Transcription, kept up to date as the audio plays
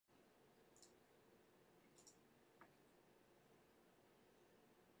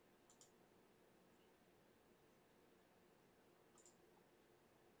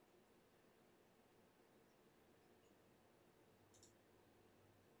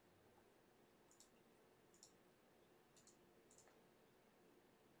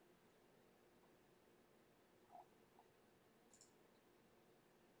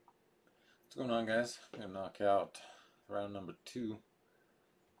What's going on, guys? I'm going to knock out round number 2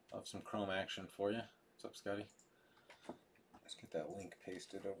 of some chrome action for you. What's up, Scotty? Let's get that link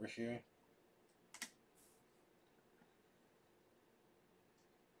pasted over here.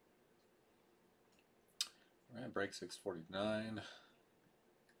 Alright, break 649.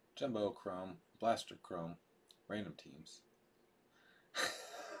 Jumbo Chrome, Blaster Chrome, random teams.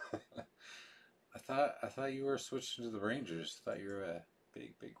 I thought you were switching to the Rangers. I thought you were a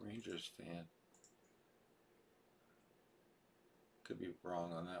big Rangers fan. Could be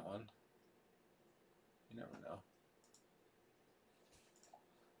wrong on that one. You never know.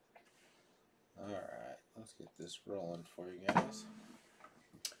 Alright, let's get this rolling for you guys.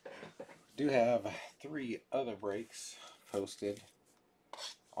 Do have 3 other breaks posted.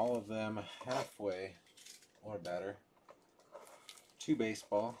 All of them halfway or better to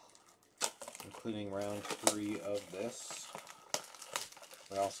baseball, including round 3 of this.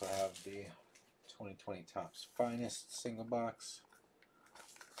 We also have the 2020 Topps Finest single box.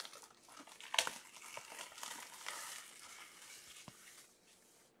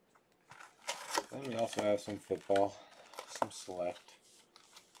 Then we also have some football, some select,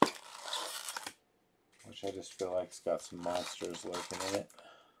 which I just feel like it's got some monsters lurking in it.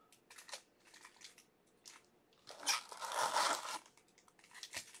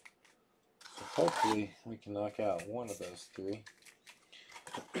 So hopefully we can knock out one of those 3.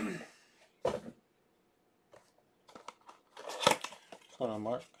 What's going on,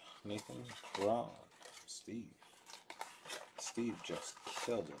 Mark? Nathan? Ron? Steve? Steve just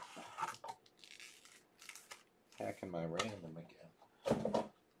killed it. Hacking my random again.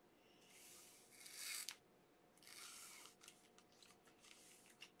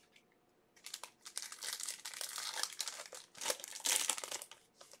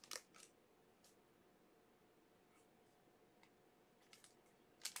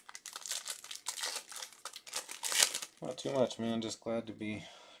 Not too much, man. Just glad to be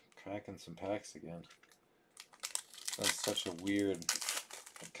cracking some packs again. It's been such a weird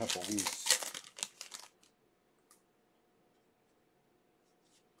couple weeks.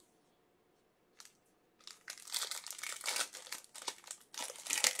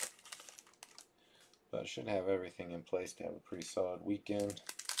 But I should have everything in place to have a pretty solid weekend.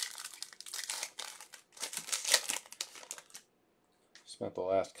 Spent the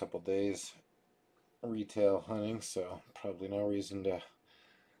last couple days retail hunting, so probably no reason to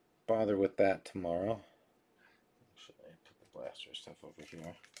bother with that tomorrow. Actually, I put the blaster stuff over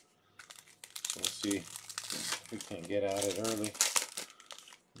here. So we'll see if we can get at it early.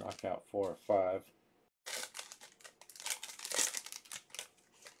 Knock out 4 or 5.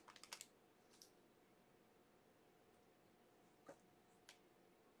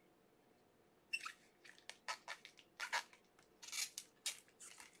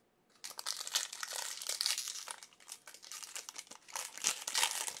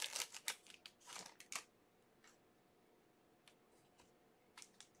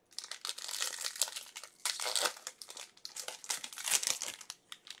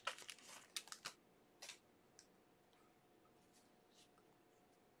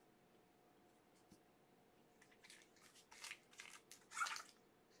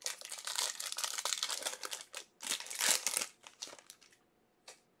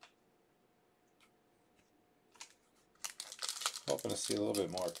 Hoping to see a little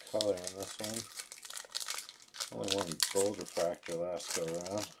bit more color in this one. Only one gold refractor last go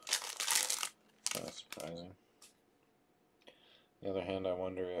around. Kind of surprising. On the other hand, I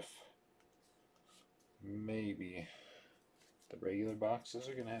wonder if maybe the regular boxes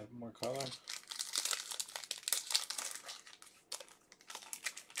are going to have more color.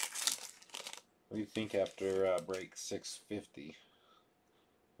 What do you think after break 650,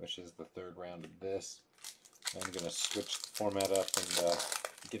 which is the 3rd round of this? I'm going to switch the format up and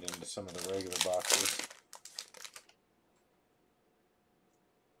get into some of the regular boxes.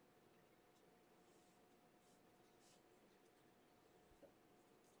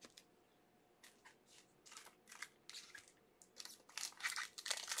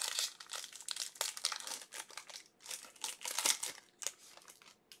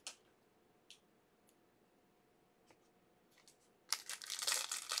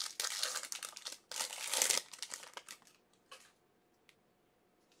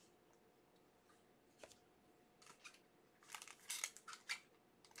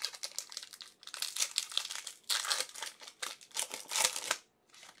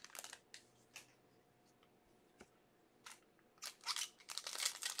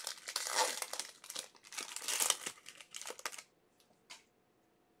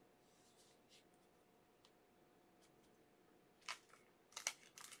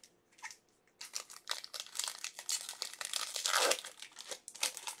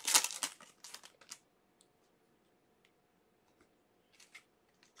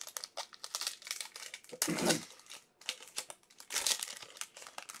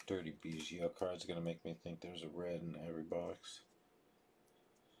 dirty BGO card's gonna make me think there's a red in every box.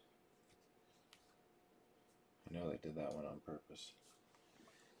 I know they did that one on purpose.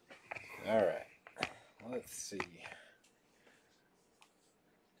 Alright, let's see.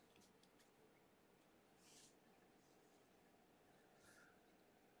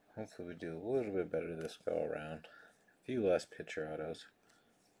 Hopefully we do a little bit better this go around. A few less picture autos.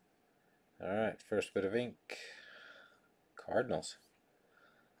 Alright, first bit of ink. Cardinals.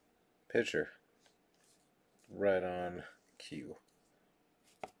 Pitcher. Right on cue.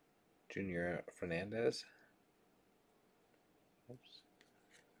 Junior Fernandez. Oops.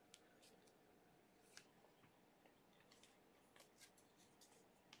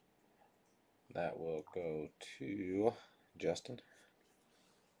 That will go to Justin.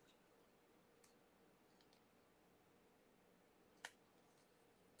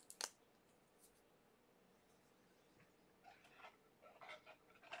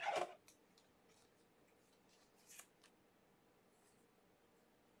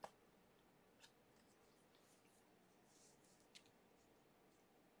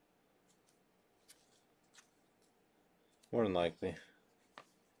 More than likely.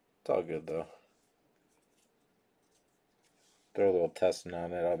 It's all good though. Throw a little testing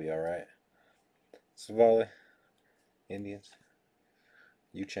on it, I'll be alright. Savale, Indians.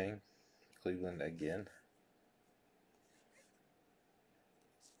 Yu Chang, Cleveland again.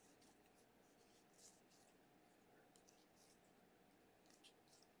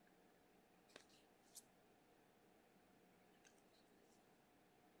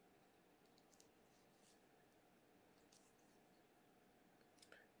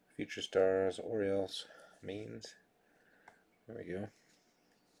 Future Stars, Orioles, Means. There we go.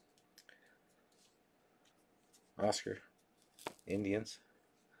 Oscar, Indians,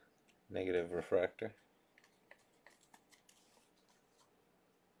 negative refractor.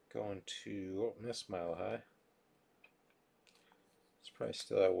 Going to Miss Mile High. It's probably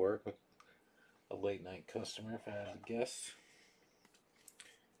still at work with a late night customer if I had to guess.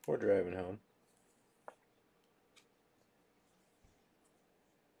 Or driving home.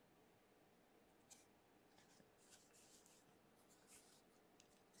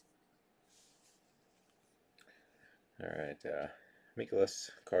 Alright, Mikolas,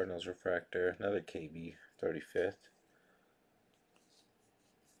 Cardinals refractor, another KB, 35th.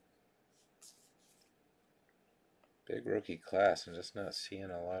 Big rookie class. I'm just not seeing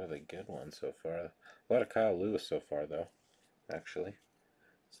a lot of the good ones so far. A lot of Kyle Lewis so far, though, actually.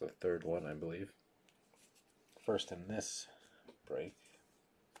 It's the third one, I believe. First in this break.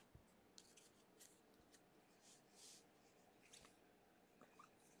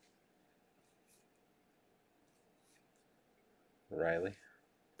 Riley,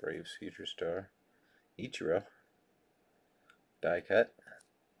 Braves future star. Ichiro, die cut.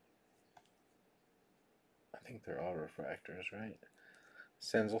 I think they're all refractors, right?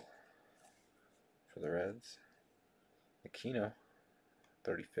 Senzel for the Reds. Aquino,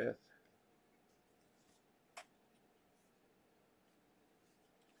 35th.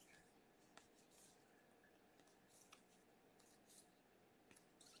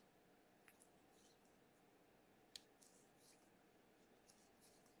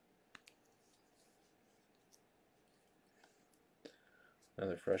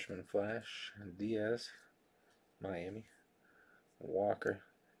 Another freshman flash. Diaz, Miami. Walker,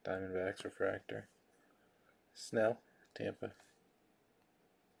 Diamondbacks refractor. Snell, Tampa.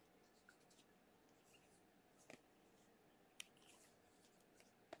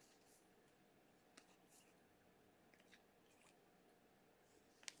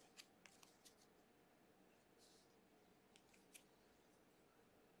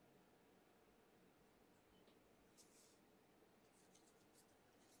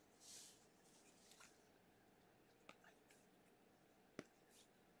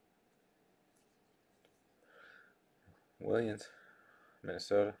 Williams,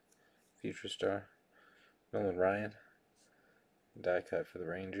 Minnesota, future star. Nolan Ryan, die cut for the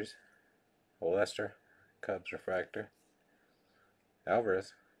Rangers. Lester, Cubs refractor.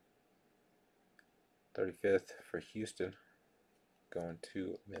 Alvarez, 35th for Houston, going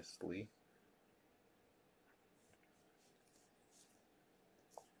to Miss Lee.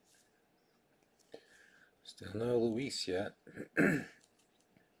 Still no Luis yet.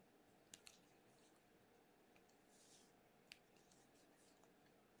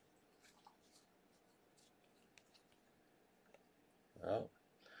 Oh,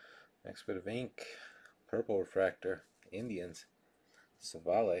 next bit of ink. Purple refractor, Indians.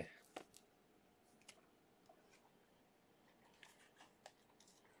 Savale.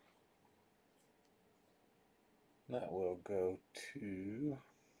 That will go to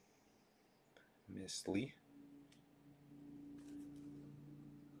Miss Lee.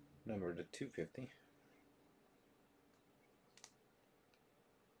 Number to 250.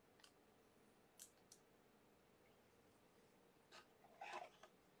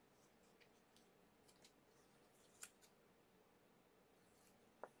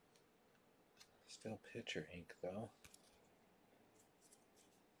 Still picture ink though.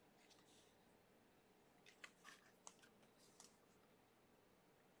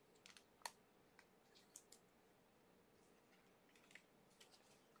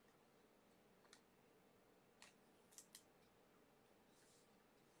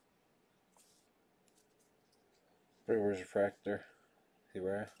 Brewers refractor.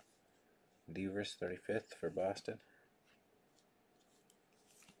 Hira. Devers 35th for Boston.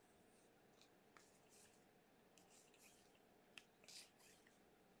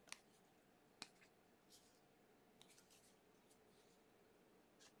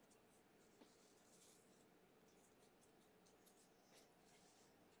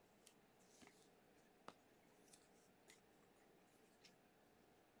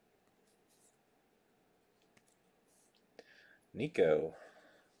 Nico.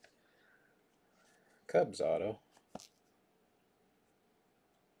 Cubs auto.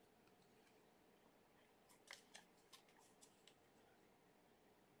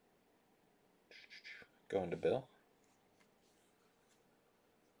 Going to Bill.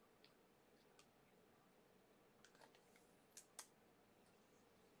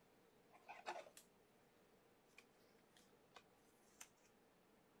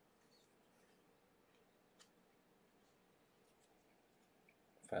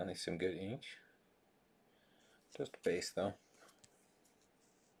 Finally some good ink. Just a base though.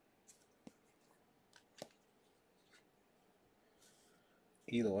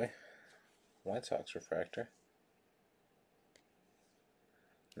 Eloy. White Sox refractor.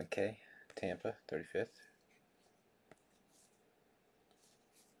 McKay. Tampa 35th.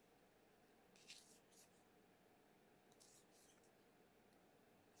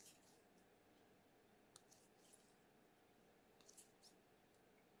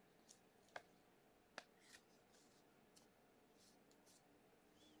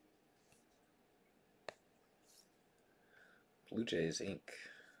 Blue Jays ink.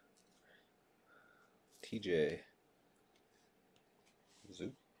 TJ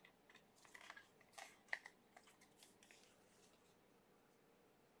Zoop.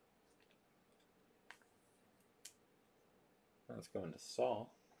 Let's go into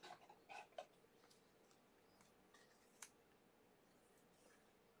Saul.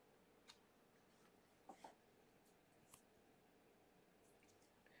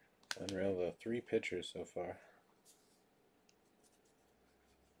 Unreal though, 3 pitchers so far.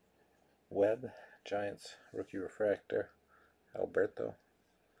 Webb, Giants rookie refractor. Alberto,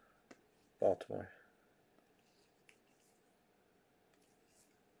 Baltimore.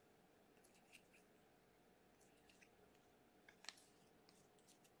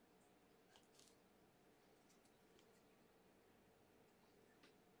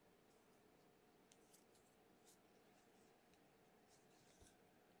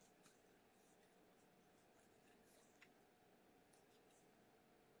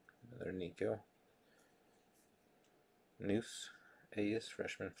 Another Nico. Noose, A's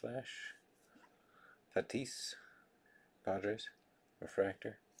freshman flash. Tatis, Padres,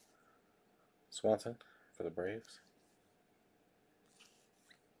 refractor. Swanson for the Braves.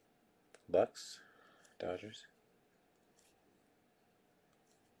 Bucks, Dodgers.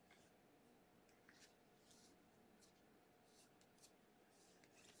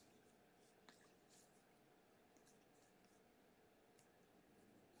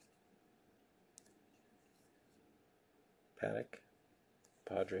 Paddock,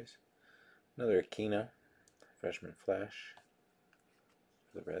 Padres. Another Aquino, freshman flash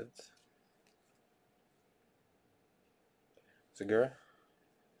for the Reds. Segura,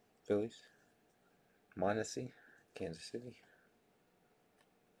 Phillies. Mondesi, Kansas City.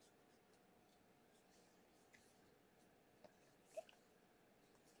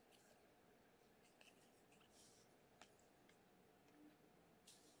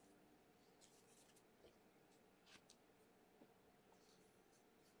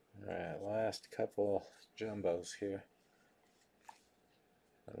 Alright, last couple jumbos here.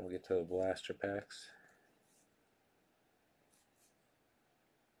 Then we'll get to the blaster packs.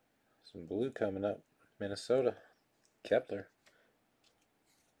 Some blue coming up. Minnesota, Kepler.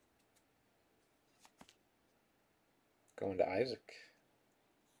 Going to Isaac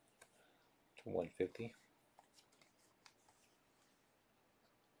to 150.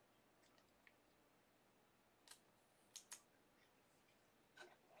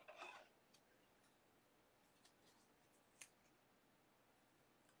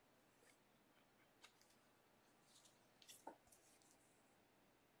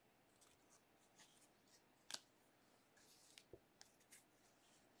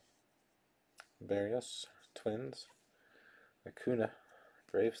 Barrios, Twins. Acuna,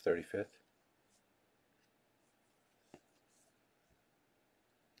 Braves 35th.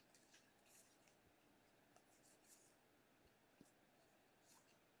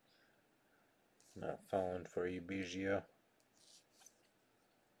 Not falling for you, Biggio.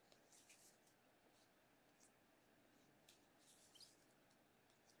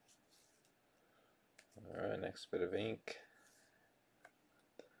 Alright, next bit of ink.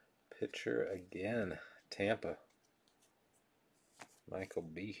 Pitcher again, Tampa. Michael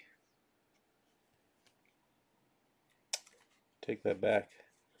B. Take that back.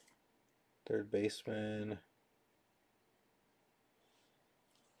 Third baseman.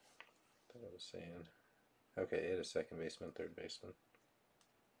 What I was saying. Okay, it is second baseman, third baseman.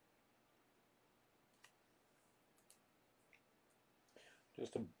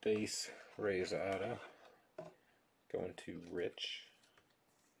 Just a base Rays auto. Going to Rich.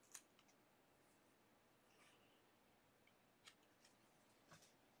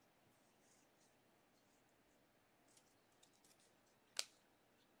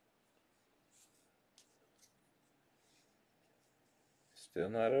 Still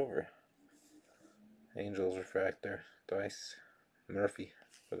not over. Angels refractor. Dice. Murphy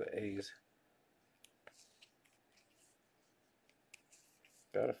for the A's.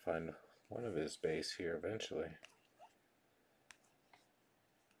 Gotta find one of his base here eventually.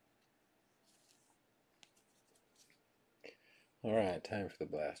 Alright, time for the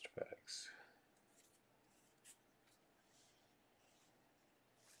blaster packs.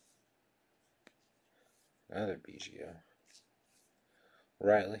 Another Biggio.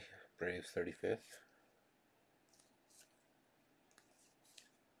 Riley, Braves 35th.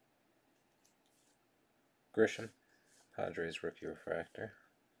 Grisham, Padres rookie refractor.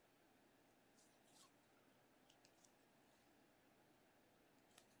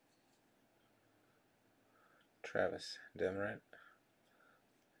 Travis Demeritte,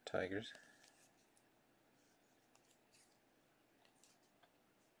 Tigers.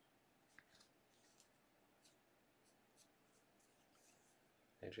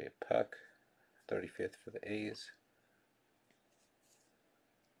 AJ Puck, 35th for the A's.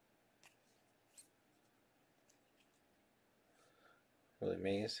 Willie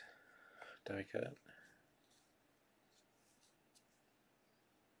Mays, die cut.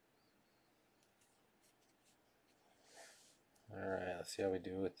 Alright, let's see how we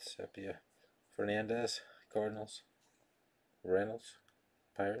do with Sepia. Fernandez, Cardinals. Reynolds,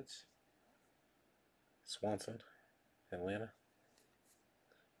 Pirates. Swanson, Atlanta.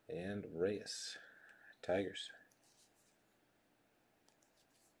 And Reyes, Tigers.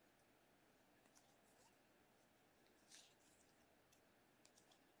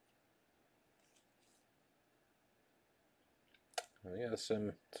 We got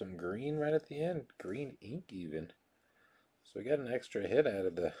some green right at the end. Green ink even. So we got an extra hit out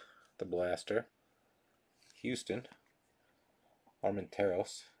of the blaster. Houston.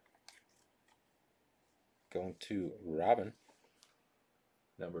 Armenteros. Going to Robin.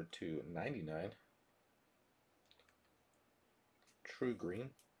 Number 299. True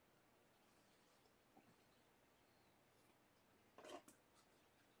green.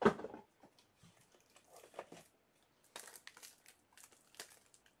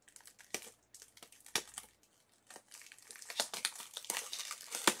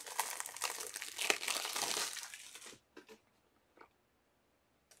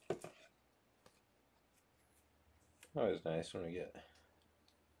 Always nice when we get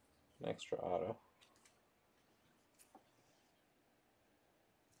an extra auto.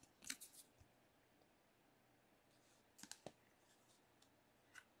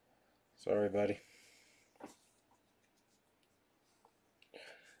 Sorry, buddy.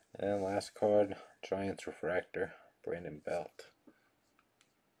 And last card, Giants refractor, Brandon Belt.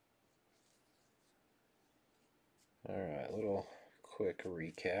 Alright, little quick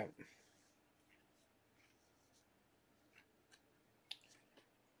recap.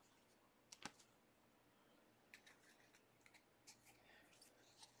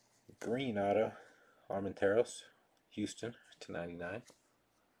 Green auto, Armenteros, Houston /99.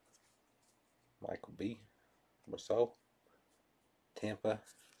 Michael B. Marcel, Tampa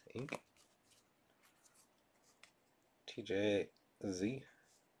ink. TJZ,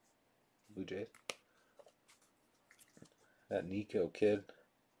 Blue Jays. That Nico kid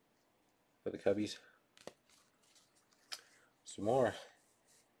for the Cubbies. Some more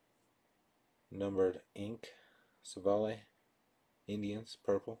numbered ink. Savale, Indians,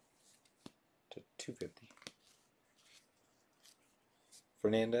 purple /250.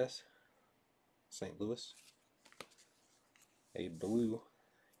 Fernandez, St. Louis. A blue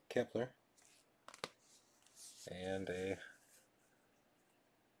Kepler and a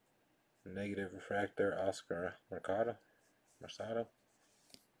negative refractor Oscar Mercado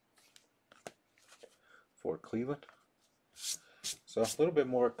for Cleveland. So a little bit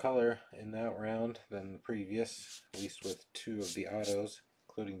more color in that round than the previous, at least with 2 of the autos,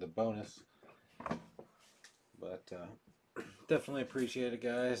 including the bonus. But definitely appreciate it,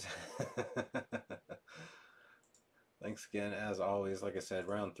 guys. Thanks again, as always. Like I said,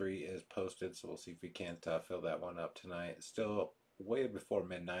 round 3 is posted, so we'll see if we can't fill that one up tonight. It's still way before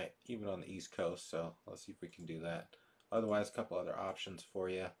midnight, even on the East Coast, so let's see if we can do that. Otherwise, a couple other options for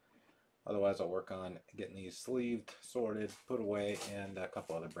you. Otherwise, I'll work on getting these sleeved, sorted, put away, and a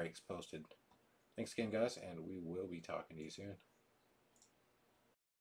couple other breaks posted. Thanks again, guys, and we will be talking to you soon.